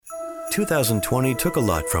2020 took a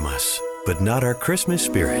lot from us, but not our Christmas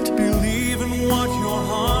spirit. Believe in what your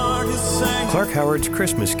heart is saying. Clark Howard's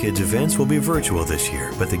Christmas Kids events will be virtual this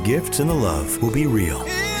year, but the gifts and the love will be real.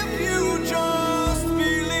 If you just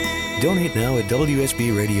believe. Donate now at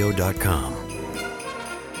WSBRadio.com.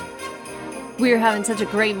 We're having such a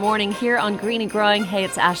great morning here on Green and Growing. Hey,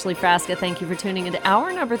 it's Ashley Frasca. Thank you for tuning into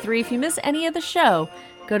hour number 3. If you miss any of the show,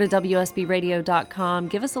 go to WSBRadio.com.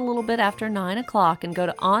 Give us a little bit after 9 o'clock and go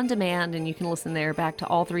to On Demand, and you can listen there back to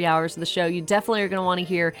all 3 hours of the show. You definitely are going to want to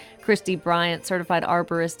hear Christy Bryant, certified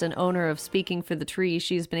arborist and owner of Speaking for the Trees.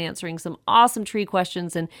 She's been answering some awesome tree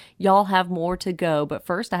questions, and y'all have more to go. But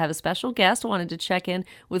first, I have a special guest. I wanted to check in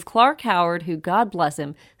with Clark Howard, who, God bless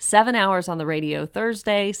him, 7 hours on the radio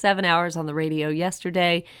Thursday, 7 hours on the radio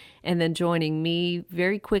yesterday, and then joining me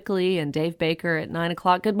very quickly and Dave Baker at 9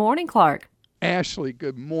 o'clock. Good morning, Clark. Ashley,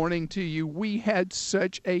 good morning to you. We had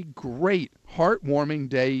such a great, heartwarming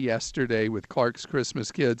day yesterday with Clark's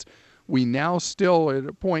Christmas Kids. We now still at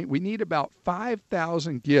a point, we need about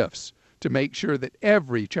 5,000 gifts to make sure that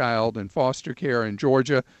every child in foster care in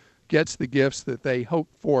Georgia gets the gifts that they hope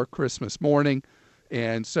for Christmas morning.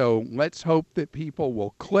 And so let's hope that people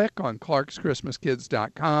will click on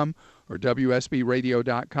clarkschristmaskids.com or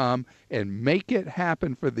WSBRadio.com and make it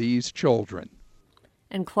happen for these children.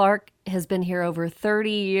 And Clark has been here over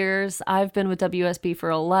 30 years. I've been with WSB for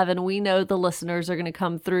 11. We know the listeners are going to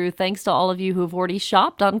come through. Thanks to all of you who have already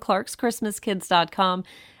shopped on clarkschristmaskids.com.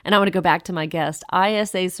 And I want to go back to my guest,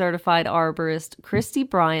 ISA certified arborist Christy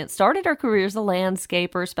Bryant. Started her career as a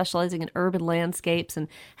landscaper, specializing in urban landscapes, and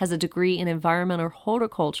has a degree in environmental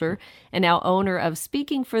horticulture, and now owner of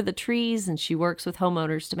Speaking for the Trees. And she works with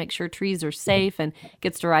homeowners to make sure trees are safe and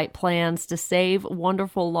gets to write plans to save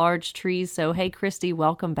wonderful large trees. So, hey, Christy,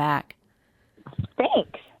 welcome back.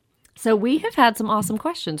 Thanks. So we have had some awesome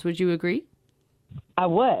questions. Would you agree? I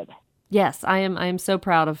would. Yes, I am so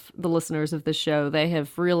proud of the listeners of this show. They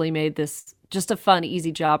have really made this just a fun,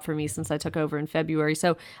 easy job for me since I took over in February.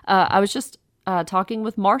 So I was just talking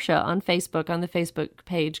with Marcia on Facebook, on the Facebook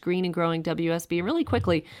page, Green and Growing WSB. And really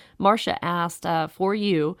quickly, Marcia asked for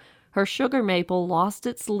you, her sugar maple lost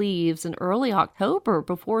its leaves in early October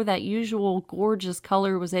before that usual gorgeous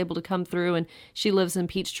color was able to come through, and she lives in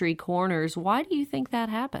Peachtree Corners. Why do you think that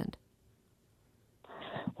happened?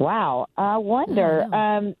 Wow. I wonder.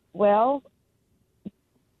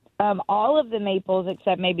 All of the maples,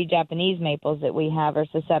 except maybe Japanese maples that we have, are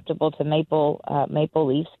susceptible to maple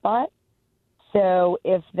leaf spot. So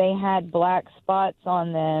if they had black spots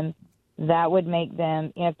on them, that would make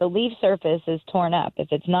them, if the leaf surface is torn up, if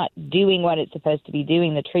it's not doing what it's supposed to be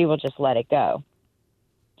doing, the tree will just let it go.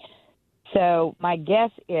 So my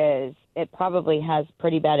guess is it probably has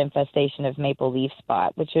pretty bad infestation of maple leaf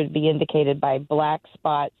spot, which would be indicated by black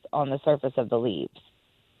spots on the surface of the leaves.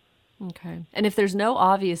 Okay. And if there's no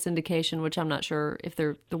obvious indication, which I'm not sure if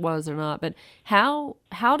there was or not, but how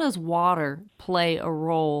does water play a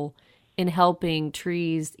role in helping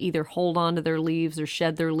trees either hold on to their leaves or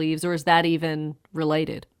shed their leaves, or is that even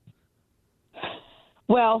related?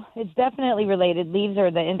 Well, it's definitely related. Leaves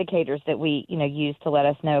are the indicators that we, use to let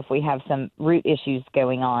us know if we have some root issues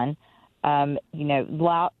going on.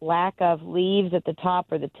 Lack of leaves at the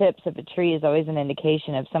top or the tips of a tree is always an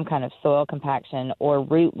indication of some kind of soil compaction or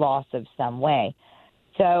root loss of some way.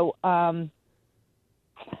 So,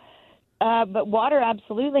 but water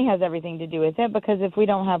absolutely has everything to do with it, because if we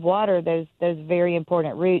don't have water, those very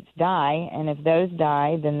important roots die, and if those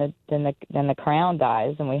die, then the crown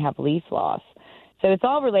dies, and we have leaf loss. So it's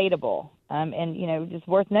all relatable, and just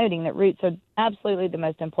worth noting that roots are absolutely the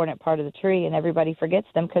most important part of the tree, and everybody forgets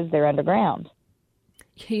them because they're underground.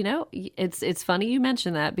 It's funny you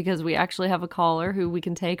mention that, because we actually have a caller who we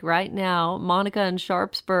can take right now, Monica in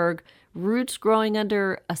Sharpsburg. Roots growing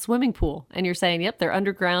under a swimming pool, and you're saying, yep, they're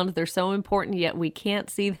underground, they're so important, yet we can't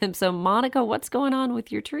see them. So Monica, what's going on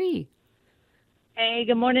with your tree? Hey,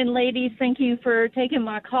 good morning, ladies. Thank you for taking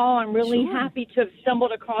my call. I'm really happy to have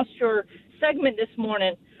stumbled across your segment this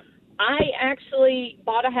morning. I actually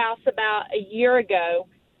bought a house about a year ago,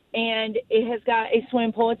 and it has got a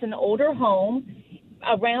swimming pool. It's an older home.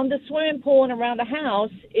 Around the swimming pool and around the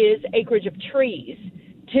house is acreage of trees,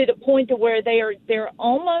 to the point to where they're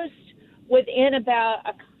almost within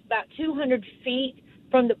about 200 feet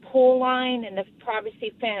from the pool line and the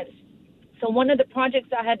privacy fence. So one of the projects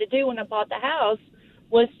I had to do when I bought the house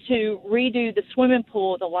was to redo the swimming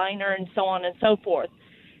pool, the liner, and so on and so forth.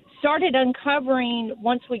 Started uncovering,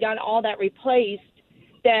 once we got all that replaced,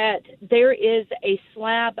 that there is a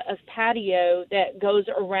slab of patio that goes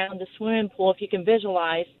around the swimming pool, if you can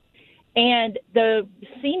visualize, and the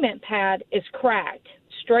cement pad is cracked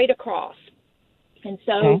straight across. And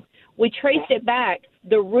so we traced it back.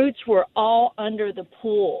 The roots were all under the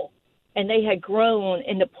pool, and they had grown,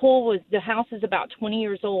 and the house is about 20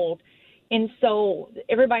 years old. And so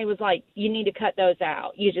everybody was like, you need to cut those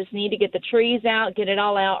out. You just need to get the trees out, get it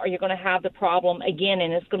all out, or you're going to have the problem again,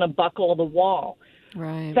 and it's going to buckle the wall.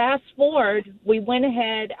 Right. Fast forward, we went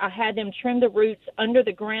ahead. I had them trim the roots under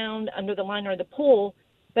the ground, under the liner of the pool,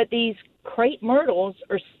 but these crepe myrtles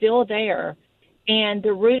are still there, and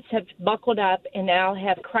the roots have buckled up and now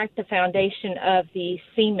have cracked the foundation of the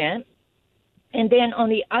cement. And then on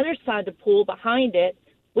the other side of the pool, behind it,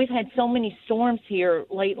 we've had so many storms here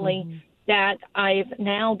lately that I've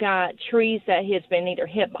now got trees that has been either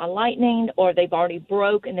hit by lightning or they've already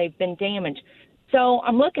broke and they've been damaged. So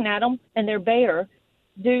I'm looking at them, and they're bare.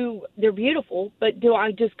 They're beautiful, but do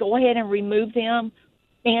I just go ahead and remove them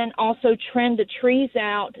and also trim the trees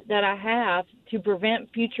out that I have to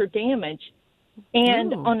prevent future damage?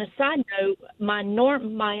 And on a side note, my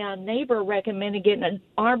neighbor recommended getting an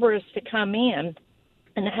arborist to come in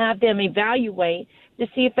and have them evaluate to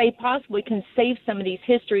see if they possibly can save some of these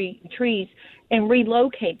history trees and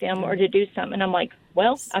relocate them or to do something. And I'm like,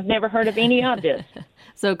 well, I've never heard of any of this.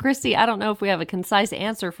 So, Christy, I don't know if we have a concise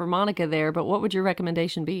answer for Monica there, but what would your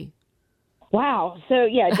recommendation be? Wow. So,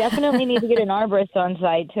 yeah, definitely need to get an arborist on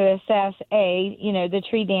site to assess, the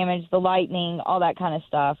tree damage, the lightning, all that kind of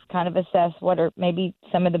stuff, kind of assess what are maybe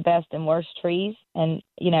some of the best and worst trees. And,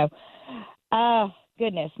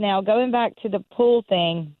 goodness. Now, going back to the pool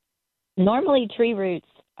thing, normally trees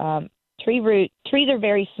are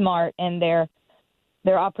very smart, and they're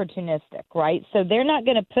opportunistic, right? So they're not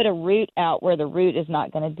going to put a root out where the root is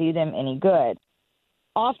not going to do them any good.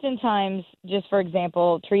 Oftentimes, just for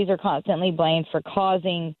example, trees are constantly blamed for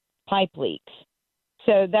causing pipe leaks.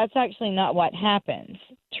 So that's actually not what happens.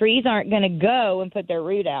 Trees aren't going to go and put their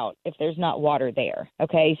root out if there's not water there,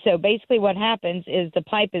 okay? So basically what happens is the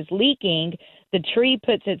pipe is leaking, the tree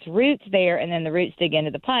puts its roots there, and then the roots dig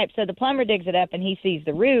into the pipe. So the plumber digs it up, and he sees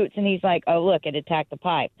the roots, and he's like, oh, look, it attacked the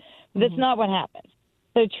pipe. That's not what happens.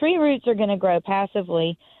 So tree roots are going to grow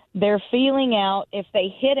passively. They're feeling out. If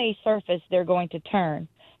they hit a surface, they're going to turn.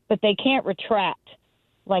 But they can't retract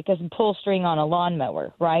like a pull string on a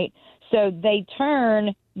lawnmower, right? So they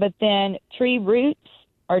turn, but then tree roots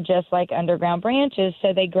are just like underground branches,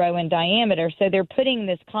 so they grow in diameter. So they're putting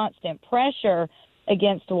this constant pressure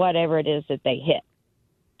against whatever it is that they hit.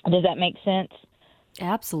 Does that make sense?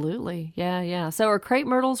 Absolutely. Yeah. So are crepe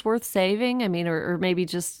myrtles worth saving? I mean, or maybe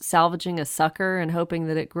just salvaging a sucker and hoping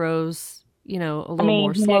that it grows, a little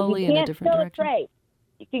more slowly in a different direction? Crepe.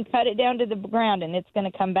 You can cut it down to the ground, and it's going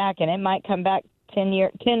to come back, and it might come back 10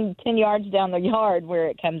 yards down the yard where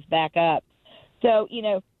it comes back up. So,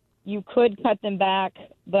 you could cut them back,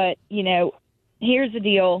 but, here's the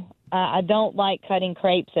deal. I don't like cutting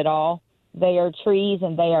crepes at all. They are trees,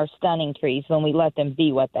 and they are stunning trees when we let them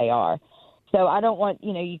be what they are. So I don't want,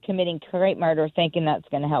 you committing crepe murder thinking that's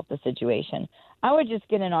going to help the situation. I would just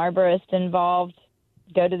get an arborist involved,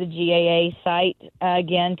 go to the GAA site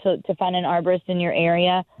again to find an arborist in your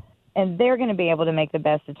area, and they're going to be able to make the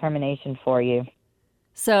best determination for you.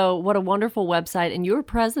 So what a wonderful website. And you're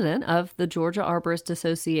president of the Georgia Arborist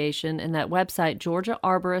Association, and that website,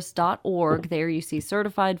 georgiaarborist.org. There you see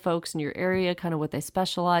certified folks in your area, kind of what they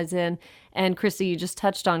specialize in. And Christy, you just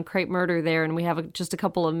touched on crepe myrtle there, and we have just a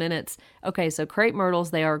couple of minutes. Okay, so crepe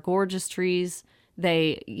myrtles, they are gorgeous trees.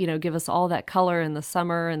 They, give us all that color in the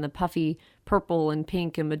summer and the puffy purple and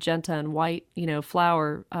pink and magenta and white,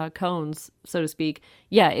 flower cones, so to speak.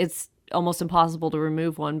 Yeah, it's almost impossible to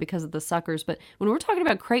remove one because of the suckers. But when we're talking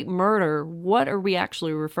about crepe myrtle, what are we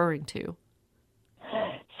actually referring to?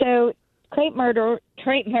 So crepe myrtles,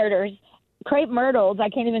 I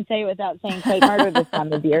can't even say it without saying crepe myrtle this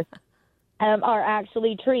time of year, are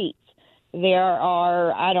actually trees. There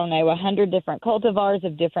are, 100 different cultivars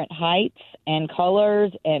of different heights and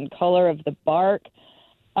colors and color of the bark.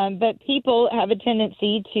 But people have a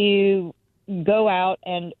tendency to go out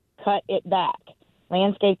and cut it back.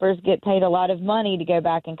 Landscapers get paid a lot of money to go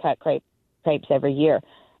back and cut crepes every year.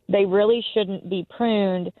 They really shouldn't be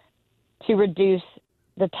pruned to reduce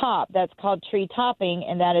the top. That's called tree topping,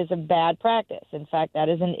 and that is a bad practice. In fact, that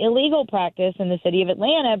is an illegal practice in the city of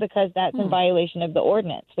Atlanta because that's in violation of the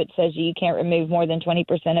ordinance, which says you can't remove more than 20%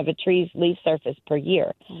 of a tree's leaf surface per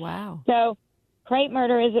year. Wow. So crepe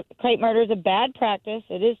myrtle is a bad practice.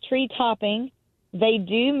 It is tree topping. They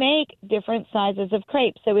do make different sizes of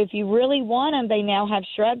crepes. So if you really want them, they now have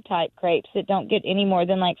shrub-type crepes that don't get any more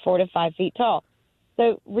than 4 to 5 feet tall.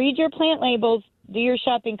 So read your plant labels, do your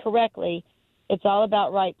shopping correctly. It's all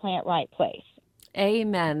about right plant, right place.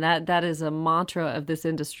 Amen. That is a mantra of this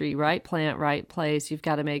industry, right plant, right place. You've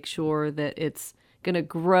got to make sure that it's going to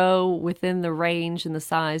grow within the range and the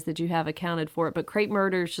size that you have accounted for it. But crepe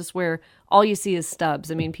murder is just where all you see is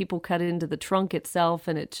stubs. I mean, people cut it into the trunk itself,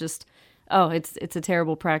 and it's just, it's a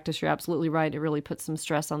terrible practice. You're absolutely right. It really puts some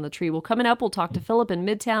stress on the tree. Well, coming up, we'll talk to Philip in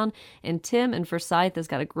Midtown, and Tim in Forsyth has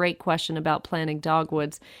got a great question about planting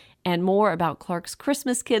dogwoods, and more about Clark's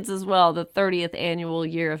Christmas Kids as well, the 30th annual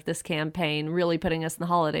year of this campaign, really putting us in the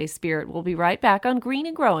holiday spirit. We'll be right back on Green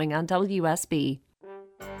and Growing on WSB.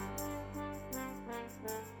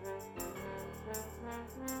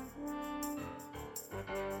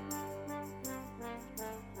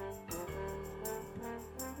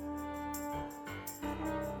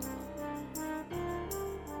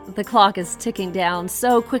 The clock is ticking down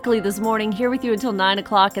so quickly this morning. Here with you until 9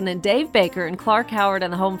 o'clock, and then Dave Baker and Clark Howard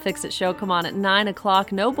on the Home Fix It show come on at 9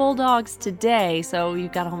 o'clock. No Bulldogs today, so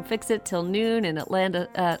you've got Home Fix It till noon, and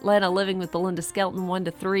Atlanta Living with Belinda Skelton 1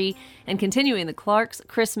 to 3, and continuing the Clark's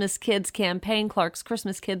Christmas Kids campaign,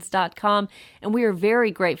 clarkschristmaskids.com. And we are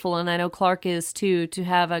very grateful, and I know Clark is too, to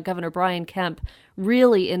have Governor Brian Kemp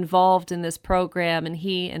really involved in this program, and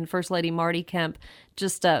he and First Lady Marty Kemp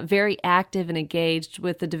just very active and engaged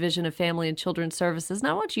with the Division of Family and Children's Services. And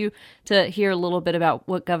I want you to hear a little bit about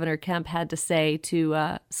what Governor Kemp had to say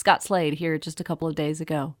to Scott Slade here just a couple of days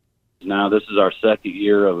ago. Now, this is our second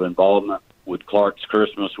year of involvement with Clark's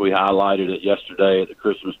Christmas. We highlighted it yesterday at the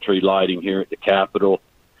Christmas tree lighting here at the Capitol.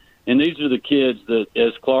 And these are the kids that,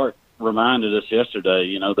 as Clark reminded us yesterday,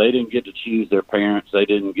 you know, they didn't get to choose their parents. They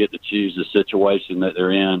didn't get to choose the situation that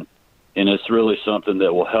they're in. And it's really something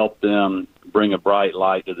that will help them bring a bright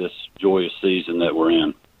light to this joyous season that we're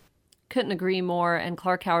in. Couldn't agree more. And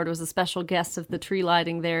Clark Howard was a special guest of the tree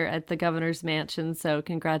lighting there at the governor's mansion. So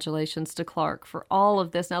congratulations to Clark for all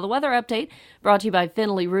of this. Now, the weather update brought to you by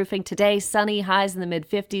Finley Roofing. Today, sunny, highs in the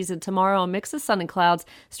mid-50s. And tomorrow, a mix of sun and clouds,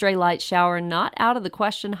 stray light shower, not out of the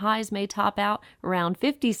question. Highs may top out around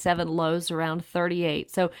 57, lows around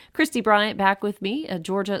 38. So Christy Bryant back with me, a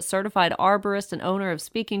Georgia certified arborist and owner of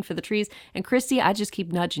Speaking for the Trees. And Christy, I just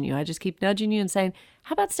keep nudging you. And saying,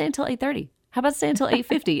 how about staying until 8:30? How about staying until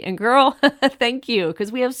 8:50? And girl, thank you,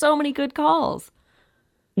 because we have so many good calls.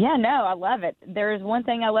 Yeah, no, I love it. There is one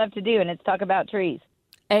thing I love to do, and it's talk about trees.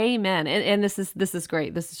 Amen. And this is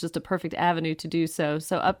great. This is just a perfect avenue to do so.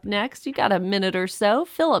 So up next, you got a minute or so.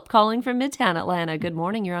 Philip calling from Midtown Atlanta. Good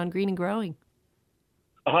morning. You're on Green and Growing.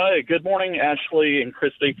 Hi. Good morning, Ashley and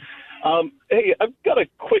Christy. Hey, I've got a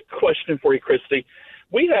quick question for you, Christy.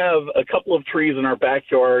 We have a couple of trees in our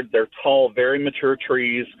backyard. They're tall, very mature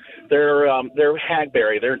trees. They're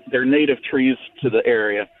hackberry. They're native trees to the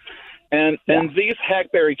area, and these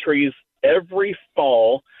hackberry trees every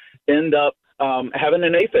fall end up having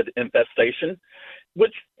an aphid infestation,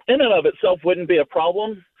 which in and of itself wouldn't be a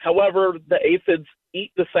problem. However, the aphids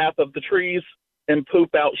eat the sap of the trees and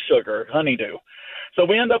poop out sugar, honeydew. So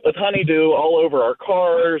we end up with honeydew all over our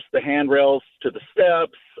cars, the handrails to the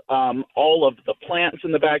steps, all of the plants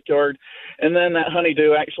in the backyard. And then that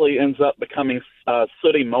honeydew actually ends up becoming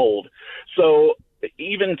sooty mold. So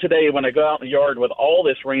even today when I go out in the yard with all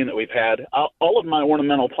this rain that we've had, all of my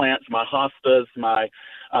ornamental plants, my hostas, my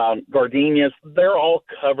gardenias, they're all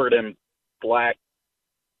covered in black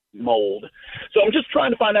mold. So I'm just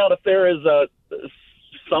trying to find out if there is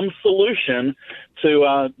some solution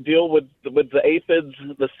to deal with the aphids,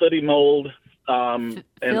 the sooty mold, and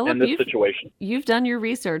this situation. You've done your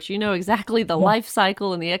research. You know exactly the life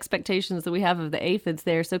cycle and the expectations that we have of the aphids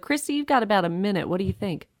there. So, Christy, you've got about a minute. What do you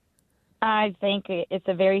think? I think it's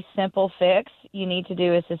a very simple fix. You need to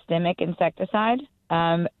do a systemic insecticide.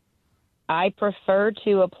 I prefer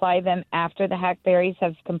to apply them after the hackberries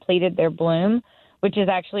have completed their bloom, which is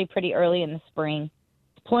actually pretty early in the spring.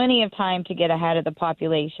 Plenty of time to get ahead of the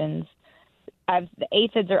populations. The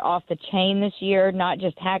aphids are off the chain this year, not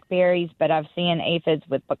just hackberries, but I've seen aphids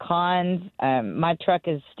with pecans. My truck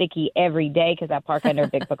is sticky every day because I park under a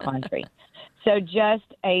big pecan tree. So just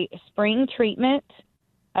a spring treatment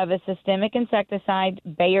of a systemic insecticide.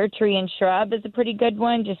 Bayer tree and shrub is a pretty good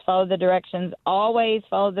one. Just follow the directions. Always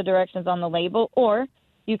follow the directions on the label, or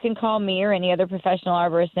you can call me or any other professional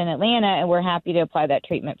arborist in Atlanta, and we're happy to apply that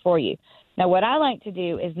treatment for you. Now, what I like to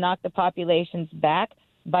do is knock the populations back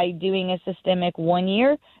by doing a systemic 1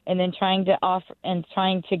 year and then trying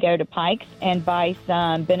to go to pikes and buy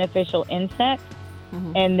some beneficial insects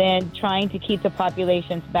and then trying to keep the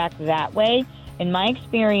populations back that way. In my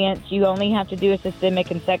experience, you only have to do a systemic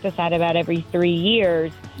insecticide about every 3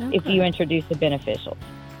 years if you introduce the beneficials.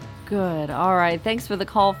 Good. All right. Thanks for the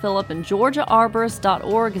call, Philip. And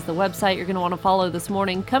GeorgiaArborist.org is the website you're going to want to follow this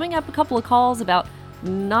morning. Coming up, a couple of calls about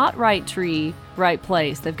not right tree, right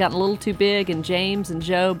place. They've gotten a little too big, and James and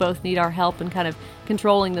Joe both need our help in kind of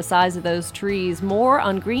controlling the size of those trees. More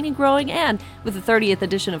on Green and Growing, and with the 30th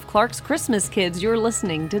edition of Clark's Christmas Kids, you're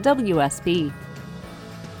listening to WSB.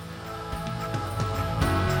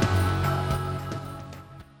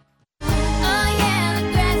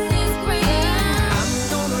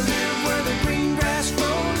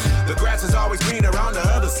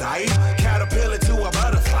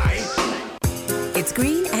 It's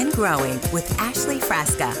Green and Growing with Ashley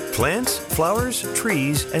Frasca. Plants, flowers,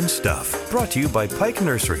 trees, and stuff. Brought to you by Pike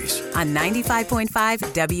Nurseries. On 95.5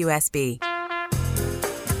 WSB.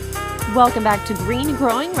 Welcome back to Green and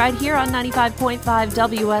Growing right here on 95.5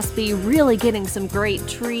 WSB. Really getting some great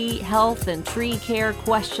tree health and tree care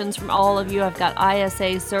questions from all of you. I've got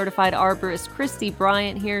ISA certified arborist Christy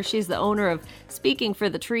Bryant here. She's the owner of Speaking for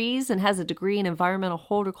the Trees and has a degree in environmental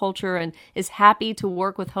horticulture and is happy to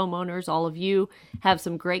work with homeowners. All of you have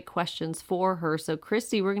some great questions for her. So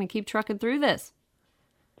Christy, we're going to keep trucking through this.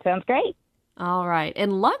 Sounds great. All right.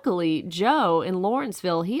 And luckily, Joe in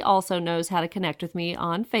Lawrenceville, he also knows how to connect with me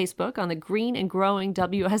on Facebook, on the Green and Growing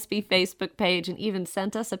WSB Facebook page, and even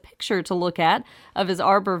sent us a picture to look at of his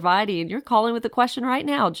arborvitae. And you're calling with a question right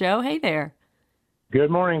now, Joe. Hey there.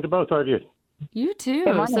 Good morning to both of you. You too.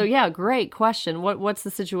 So, yeah, great question. What's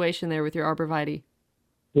the situation there with your arborvitae?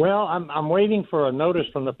 Well, I'm waiting for a notice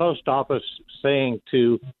from the post office saying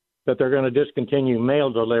that they're going to discontinue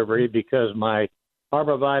mail delivery because my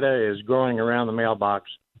arborvitae is growing around the mailbox.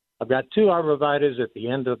 I've got 2 arborvitaes at the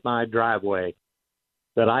end of my driveway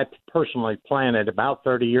that I personally planted about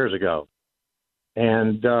 30 years ago.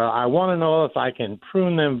 And I want to know if I can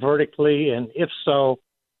prune them vertically, and if so,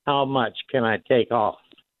 how much can I take off?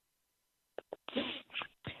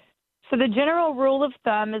 So the general rule of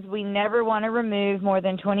thumb is we never want to remove more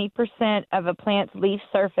than 20% of a plant's leaf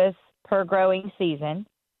surface per growing season.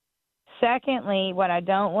 Secondly, what I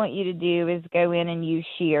don't want you to do is go in and use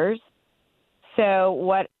shears. So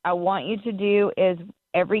what I want you to do is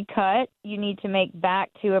every cut you need to make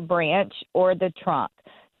back to a branch or the trunk.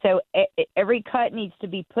 So every cut needs to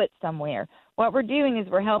be put somewhere. What we're doing is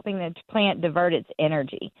we're helping the plant divert its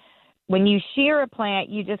energy. When you shear a plant,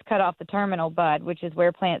 you just cut off the terminal bud, which is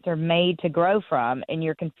where plants are made to grow from, and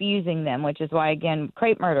you're confusing them, which is why, again,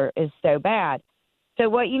 crepe myrtle is so bad. So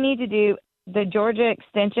what you need to do, the Georgia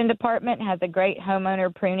Extension Department has a great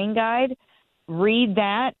homeowner pruning guide. Read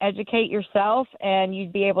that, educate yourself, and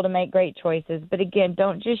you'd be able to make great choices. But again,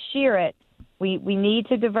 don't just shear it. We need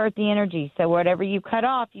to divert the energy. So whatever you cut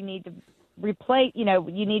off, you need to replace, you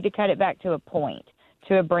need to cut it back to a point,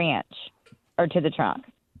 to a branch, or to the trunk.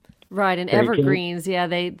 Right, and evergreens, yeah,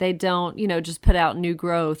 they don't, just put out new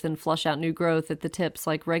growth and flush out new growth at the tips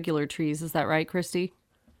like regular trees. Is that right, Christy?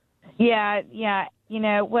 Yeah.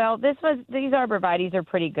 Well, these arborvitaes are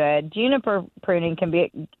pretty good. Juniper pruning can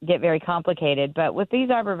get very complicated, but with these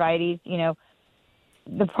arborvitaes,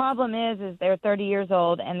 the problem is they're 30 years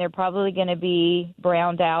old and they're probably going to be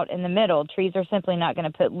browned out in the middle. Trees are simply not going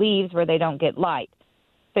to put leaves where they don't get light.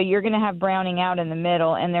 So you're going to have browning out in the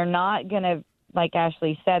middle, and they're not going to, like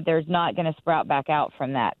Ashley said, there's not going to sprout back out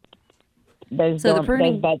from that. Those buds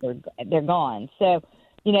they're gone. So,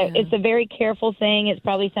 It's a very careful thing. It's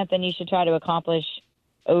probably something you should try to accomplish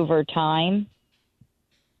over time.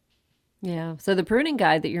 Yeah. So the pruning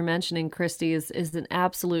guide that you're mentioning, Christy, is an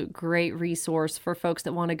absolute great resource for folks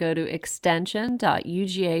that want to go to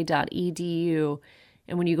extension.uga.edu.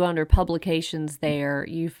 And when you go under publications there,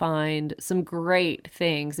 you find some great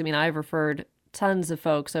things. I mean, I've referred tons of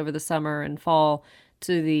folks over the summer and fall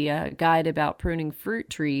to the guide about pruning fruit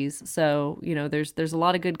trees. So, there's a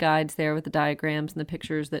lot of good guides there with the diagrams and the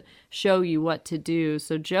pictures that show you what to do.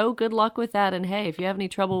 So, Joe, good luck with that. And hey, if you have any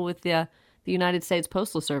trouble with the United States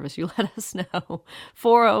Postal Service, you let us know.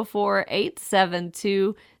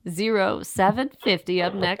 404-872-0750.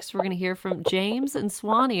 Up next, we're going to hear from James and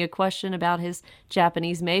Swanee, a question about his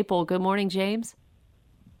Japanese maple. Good morning, James.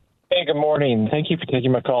 Hey, good morning. Thank you for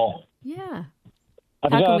taking my call. Yeah. How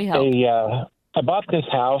can we help? I bought this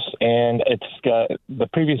house, and the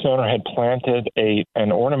previous owner had planted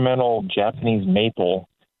an ornamental Japanese maple,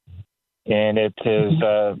 and it is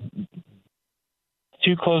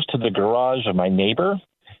too close to the garage of my neighbor,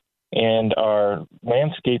 and our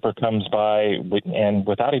landscaper comes by and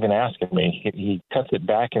without even asking me, he cuts it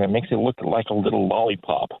back, and it makes it look like a little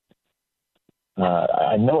lollipop.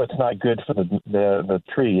 I know it's not good for the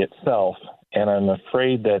tree itself, and I'm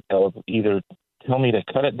afraid that they'll either tell me to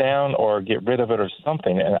cut it down or get rid of it or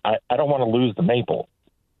something, and I don't want to lose the maple.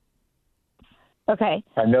 Okay.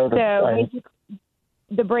 I know that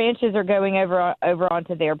the branches are going over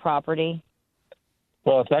onto their property.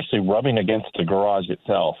 Well, it's actually rubbing against the garage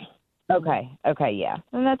itself. Okay, yeah,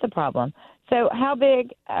 then that's a problem. So how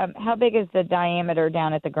big is the diameter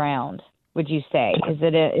down at the ground, would you say? Is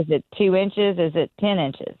it 2 inches? Is it 10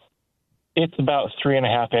 inches? It's about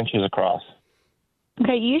 3.5 inches across.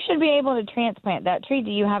 Okay, you should be able to transplant that tree.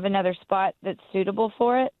 Do you have another spot that's suitable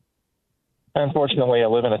for it? Unfortunately, I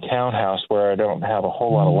live in a townhouse where I don't have a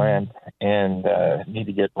whole lot of land and need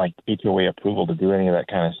to get like HOA approval to do any of that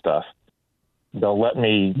kind of stuff. They'll let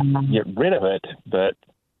me get rid of it, but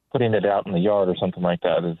putting it out in the yard or something like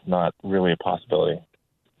that is not really a possibility.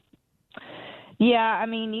 Yeah, I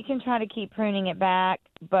mean, you can try to keep pruning it back,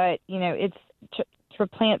 but, it's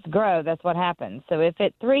plants grow. That's what happens. So if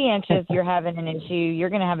at 3 inches you're having an issue, you're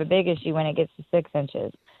going to have a big issue when it gets to 6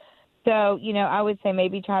 inches. So, I would say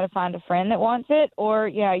maybe try to find a friend that wants it, or,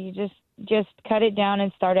 you just cut it down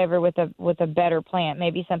and start over with a better plant,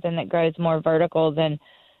 maybe something that grows more vertical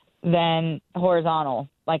than horizontal,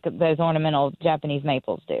 like those ornamental Japanese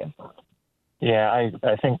maples do. Yeah,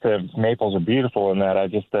 I think the maples are beautiful in that.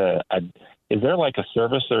 Is there like a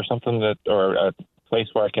service or something or a place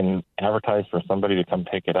where I can advertise for somebody to come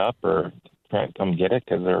pick it up or come get it?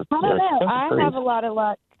 Because they're I don't know. I have a lot of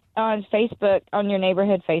luck on Facebook, on your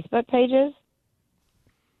neighborhood Facebook pages.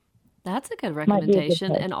 That's a good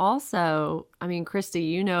recommendation. And also, I mean, Christy,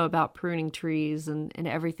 you know about pruning trees and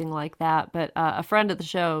everything like that, but a friend of the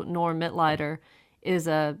show, Norm Mitleiter, is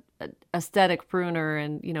a aesthetic pruner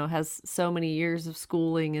and, has so many years of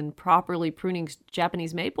schooling in properly pruning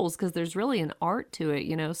Japanese maples because there's really an art to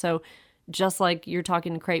it, So just like you're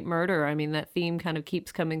talking crepe myrtle, I mean, that theme kind of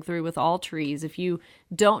keeps coming through with all trees. If you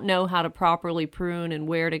don't know how to properly prune and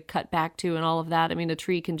where to cut back to and all of that, I mean, a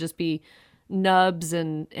tree can just be nubs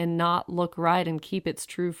and not look right and keep its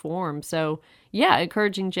true form. So yeah,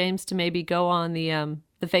 encouraging James to maybe go on the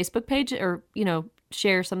Facebook page or,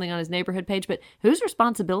 share something on his neighborhood page. But whose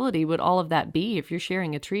responsibility would all of that be if you're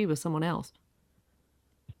sharing a tree with someone else?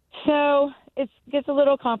 So it gets a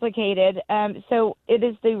little complicated. So it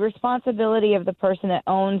is the responsibility of the person that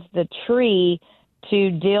owns the tree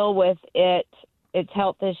to deal with its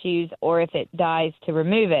health issues, or if it dies, to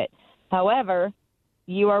remove it. However,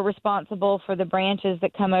 you are responsible for the branches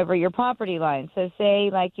that come over your property line. So say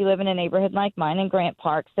like you live in a neighborhood like mine in Grant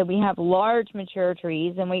Park, so we have large mature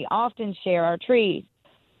trees and we often share our trees.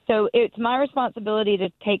 So it's my responsibility to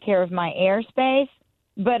take care of my airspace,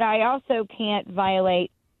 but I also can't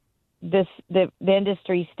violate the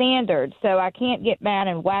industry standards. So I can't get mad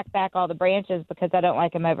and whack back all the branches because I don't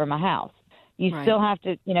like them over my house. You Right. still have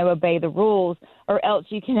to, obey the rules, or else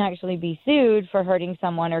you can actually be sued for hurting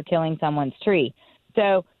someone or killing someone's tree.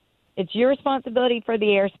 So it's your responsibility for the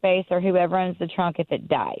airspace or whoever owns the trunk if it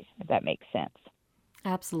dies, if that makes sense.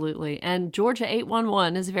 Absolutely. And Georgia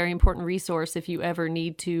 811 is a very important resource if you ever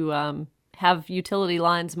need to have utility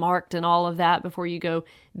lines marked and all of that before you go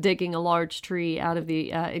digging a large tree out of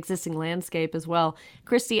the existing landscape as well.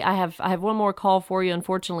 Christy, I have one more call for you.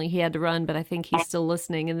 Unfortunately, he had to run, but I think he's still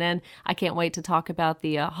listening. And then I can't wait to talk about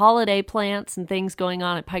the holiday plants and things going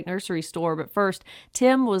on at Pike Nursery Store. But first,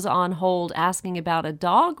 Tim was on hold asking about a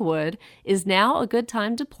dogwood. Is now a good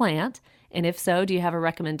time to plant? And if so, do you have a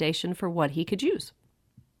recommendation for what he could use?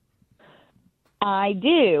 I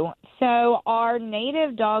do. So our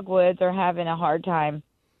native dogwoods are having a hard time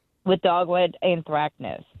with dogwood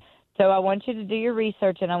anthracnose. So I want you to do your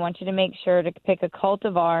research, and I want you to make sure to pick a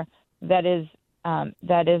cultivar that is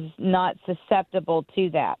not susceptible to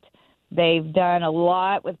that. They've done a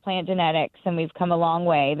lot with plant genetics, and we've come a long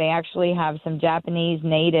way. They actually have some Japanese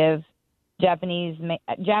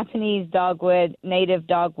dogwood, native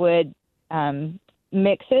dogwood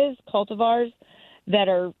mixes, cultivars,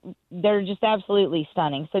 they're just absolutely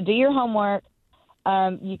stunning. So do your homework.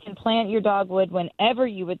 You can plant your dogwood whenever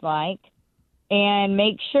you would like, and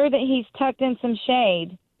make sure that he's tucked in some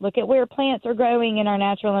shade. Look at where plants are growing in our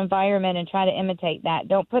natural environment and try to imitate that.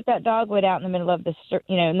 Don't put that dogwood out in the middle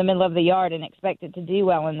of the yard and expect it to do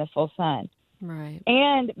well in the full sun. Right.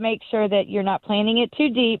 And make sure that you're not planting it too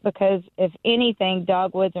deep, because if anything,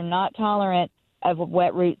 dogwoods are not tolerant of a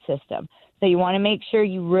wet root system. So you want to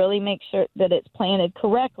really make sure that it's planted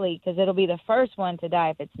correctly, because it'll be the first one to die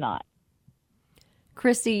if it's not.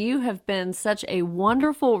 Christy, you have been such a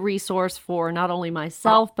wonderful resource for not only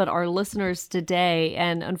myself, but our listeners today.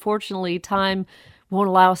 And unfortunately, time won't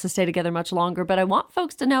allow us to stay together much longer, but I want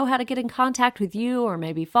folks to know how to get in contact with you or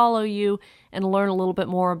maybe follow you and learn a little bit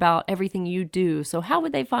more about everything you do. So how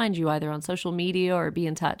would they find you, either on social media or be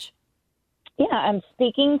in touch? Yeah, I'm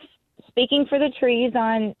speaking for the trees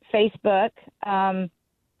on Facebook.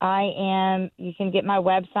 You can get my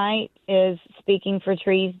website is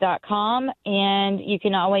speakingfortrees.com, and you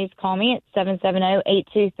can always call me at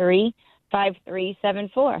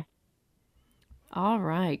 770-823-5374. All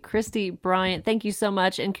right. Christy Bryant, thank you so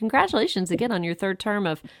much. And congratulations again on your third term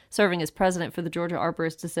of serving as president for the Georgia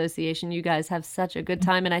Arborist Association. You guys have such a good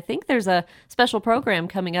time. And I think there's a special program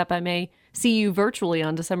coming up. I may see you virtually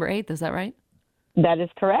on December 8th. Is that right? That is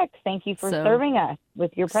correct. Thank you for serving us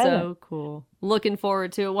with your presence. So cool. Looking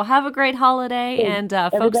forward to it. Well, have a great holiday, and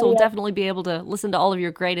folks will definitely be able to listen to all of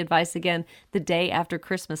your great advice again the day after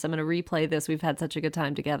Christmas. I'm going to replay this. We've had such a good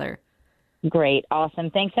time together. Great. Awesome.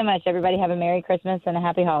 Thanks so much. Everybody have a Merry Christmas and a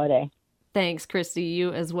Happy Holiday. Thanks, Christy.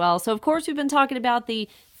 You as well. So, of course, we've been talking about the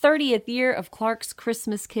 30th year of Clark's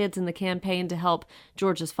Christmas Kids and the campaign to help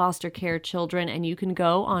Georgia's foster care children. And you can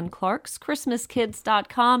go on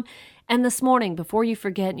clarkschristmaskids.com. And this morning, before you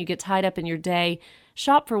forget and you get tied up in your day,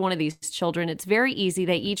 shop for one of these children. It's very easy.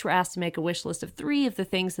 They each were asked to make a wish list of 3 of the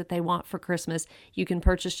things that they want for Christmas. You can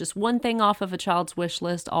purchase just one thing off of a child's wish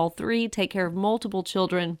list. All 3 take care of multiple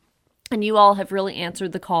children. And you all have really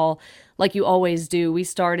answered the call like you always do. We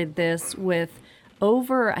started this with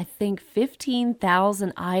over, I think,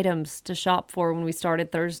 15,000 items to shop for when we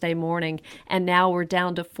started Thursday morning. And now we're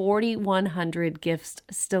down to 4,100 gifts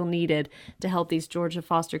still needed to help these Georgia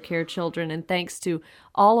foster care children. And thanks to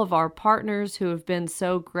all of our partners who have been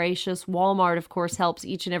so gracious. Walmart, of course, helps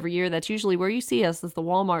each and every year. That's usually where you see us, is the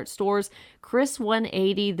Walmart stores. Chris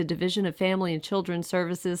 180, the Division of Family and Children's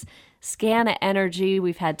Services. Scana Energy,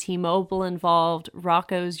 we've had T-Mobile involved,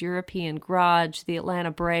 Rocco's European Garage, the Atlanta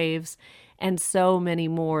Braves, and so many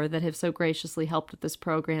more that have so graciously helped with this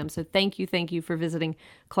program. So thank you for visiting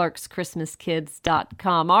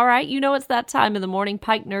clarkschristmaskids.com. All right, you know it's that time of the morning.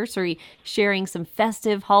 Pike Nursery sharing some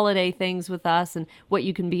festive holiday things with us and what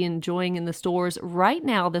you can be enjoying in the stores right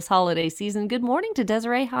now this holiday season. Good morning to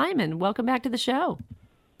Desiree Hyman. Welcome back to the show.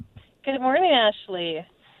 Good morning, Ashley.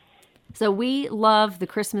 So we love the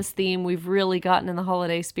Christmas theme. We've really gotten in the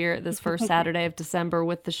holiday spirit this first Saturday of December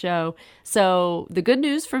with the show. So the good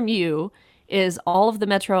news from you is all of the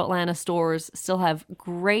Metro Atlanta stores still have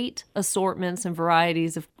great assortments and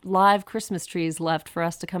varieties of live Christmas trees left for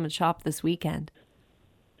us to come and shop this weekend.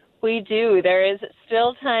 We do. There is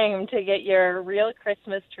still time to get your real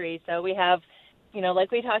Christmas tree. So we have,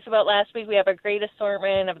 like we talked about last week, we have a great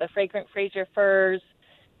assortment of the fragrant Fraser firs,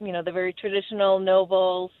 the very traditional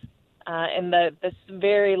nobles, and this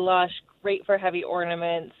very lush, great for heavy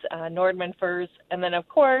ornaments, Nordman firs, and then, of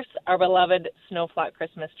course, our beloved snowflock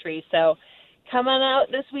Christmas tree. So come on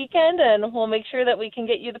out this weekend, and we'll make sure that we can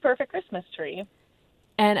get you the perfect Christmas tree.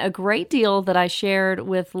 And a great deal that I shared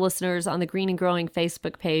with listeners on the Green and Growing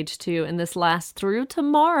Facebook page, too, and this lasts through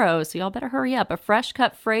tomorrow, so y'all better hurry up. A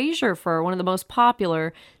fresh-cut Fraser fir, one of the most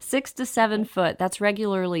popular, 6 to 7 foot. That's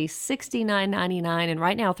regularly $69.99, and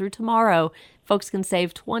right now through tomorrow, folks can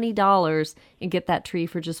save $20 and get that tree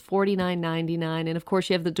for just $49.99. And, of course,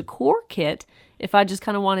 you have the decor kit. If I just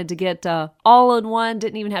kind of wanted to get all-in-one,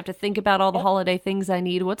 didn't even have to think about all the holiday things I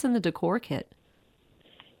need, what's in the decor kit?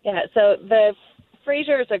 Yeah, so the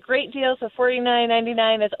Fraser is a great deal, so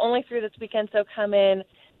 $49.99 is only through this weekend, so come in.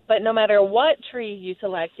 But no matter what tree you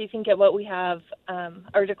select, you can get what we have,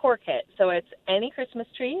 our decor kit. So it's any Christmas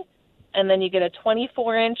tree, and then you get a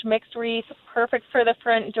 24-inch mixed wreath, perfect for the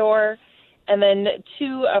front door, and then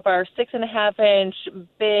 2 of our 6.5-inch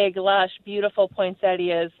big, lush, beautiful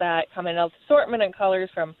poinsettias that come in an assortment of colors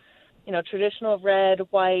from, traditional red,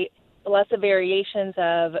 white, lots of variations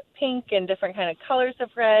of pink and different kind of colors of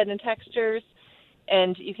red and textures.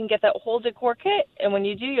 And you can get that whole decor kit, and when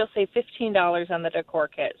you do, you'll save $15 on the decor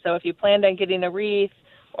kit. So if you planned on getting a wreath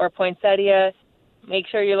or a poinsettia, make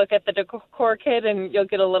sure you look at the decor kit, and you'll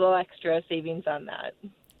get a little extra savings on that.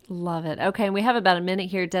 Love it. Okay, and we have about a minute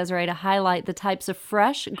here, Desiree, to highlight the types of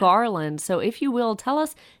fresh garland. So if you will, tell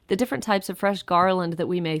us the different types of fresh garland that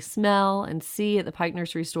we may smell and see at the Pike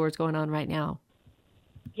Nursery stores going on right now.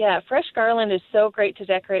 Yeah, fresh garland is so great to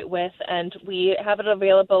decorate with, and we have it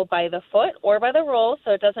available by the foot or by the roll,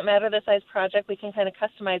 so it doesn't matter the size project. We can kind of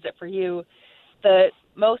customize it for you. The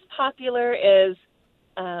most popular is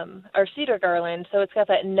our cedar garland, so it's got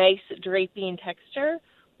that nice draping texture.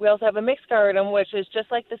 We also have a mixed garland, which is just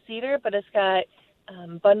like the cedar, but it's got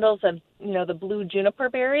bundles of, the blue juniper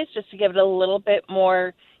berries just to give it a little bit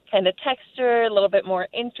more kind of texture, a little bit more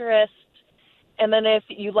interest. And then if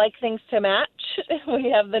you like things to match, we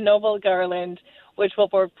have the noble garland, which will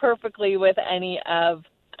work perfectly with any of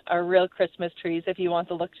our real Christmas trees if you want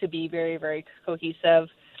the look to be very, very cohesive.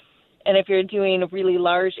 And if you're doing really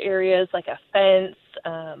large areas like a fence,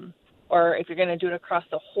 or if you're going to do it across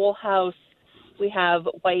the whole house, we have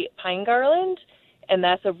white pine garland. and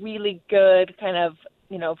that's a really good kind of,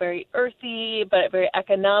 very earthy but very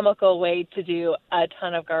economical way to do a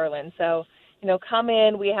ton of garland. So, come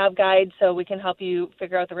in. We have guides so we can help you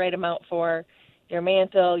figure out the right amount for your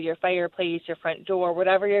mantle, your fireplace, your front door,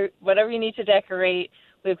 whatever you need to decorate.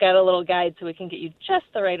 We've got a little guide so we can get you just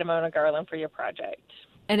the right amount of garland for your project.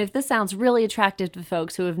 And if this sounds really attractive to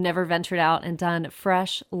folks who have never ventured out and done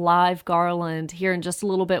fresh live garland, here in just a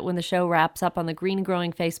little bit when the show wraps up on the Green and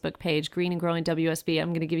Growing Facebook page, Green and Growing WSB, I'm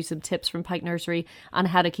going to give you some tips from Pike Nursery on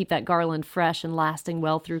how to keep that garland fresh and lasting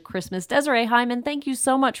well through Christmas. Desiree Hyman, thank you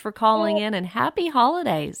so much for calling in, and happy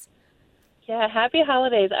holidays. Yeah, happy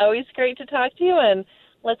holidays. Always great to talk to you, and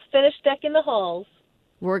let's finish decking the halls.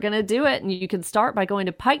 We're going to do it, and you can start by going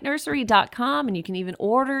to pikenursery.com, and you can even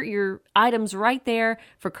order your items right there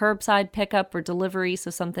for curbside pickup or delivery,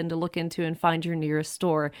 so something to look into and find your nearest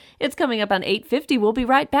store. It's coming up on 8:50. We'll be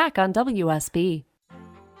right back on WSB.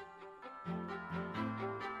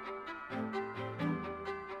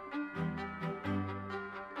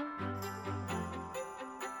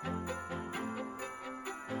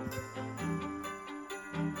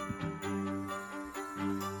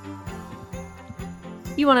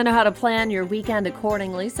 You want to know how to plan your weekend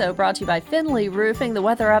accordingly, so brought to you by Finley Roofing, the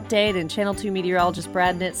weather update, and Channel 2 meteorologist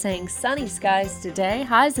Brad Nitt saying sunny skies today,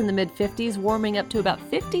 highs in the mid-50s, warming up to about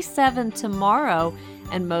 57 tomorrow,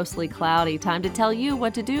 and mostly cloudy. Time to tell you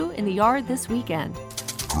what to do in the yard this weekend.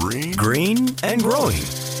 Green and Growing.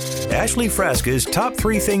 Ashley Frasca's top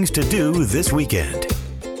 3 things to do this weekend.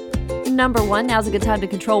 Number 1, now's a good time to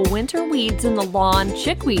control winter weeds in the lawn.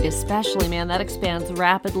 Chickweed especially, man, that expands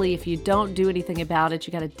rapidly. If you don't do anything about it,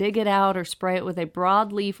 you got to dig it out or spray it with a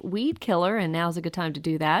broadleaf weed killer, and now's a good time to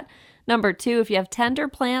do that. Number 2, if you have tender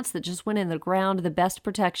plants that just went in the ground, the best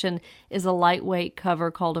protection is a lightweight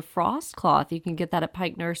cover called a frost cloth. You can get that at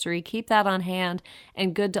Pike Nursery. Keep that on hand,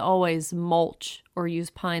 and good to always mulch or use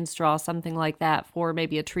pine straw, something like that, for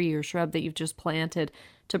maybe a tree or shrub that you've just planted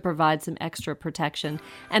to provide some extra protection.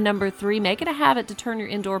 And number 3, make it a habit to turn your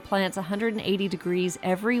indoor plants 180 degrees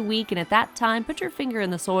every week. And at that time, put your finger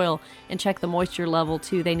in the soil and check the moisture level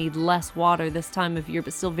too. They need less water this time of year,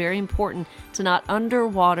 but still very important to not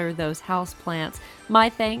underwater those house plants. My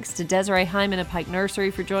thanks to Desiree Hyman of Pike Nursery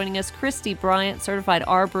for joining us, Christy Bryant, certified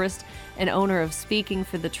arborist and owner of Speaking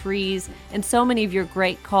for the Trees, and so many of your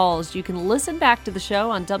great calls. You can listen back to the show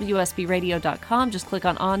on WSBradio.com. Just click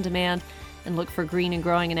on demand and look for Green and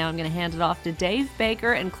Growing. And now I'm going to hand it off to Dave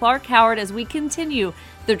Baker and Clark Howard as we continue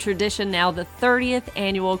the tradition, now the 30th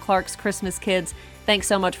annual Clark's Christmas Kids. Thanks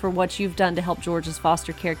so much for what you've done to help Georgia's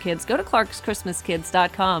foster care kids. Go to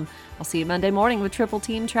clarkschristmaskids.com. I'll see you Monday morning with Triple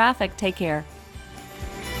Team Traffic. Take care.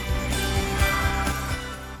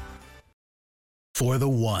 For the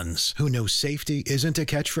ones who know safety isn't a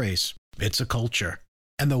catchphrase, it's a culture.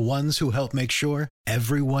 And the ones who help make sure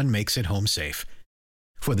everyone makes it home safe.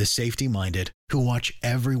 For the safety-minded who watch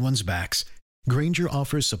everyone's backs, Grainger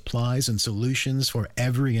offers supplies and solutions for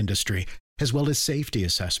every industry, as well as safety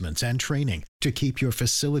assessments and training to keep your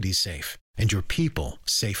facilities safe and your people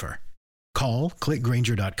safer. Call, click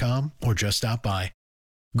Grainger.com, or just stop by.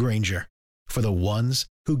 Grainger, for the ones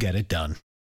who get it done.